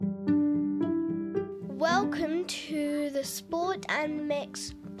the Sport and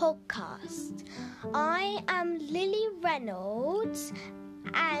Mix podcast. I am Lily Reynolds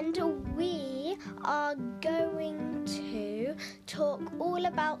and we are going to talk all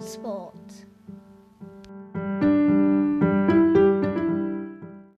about sport.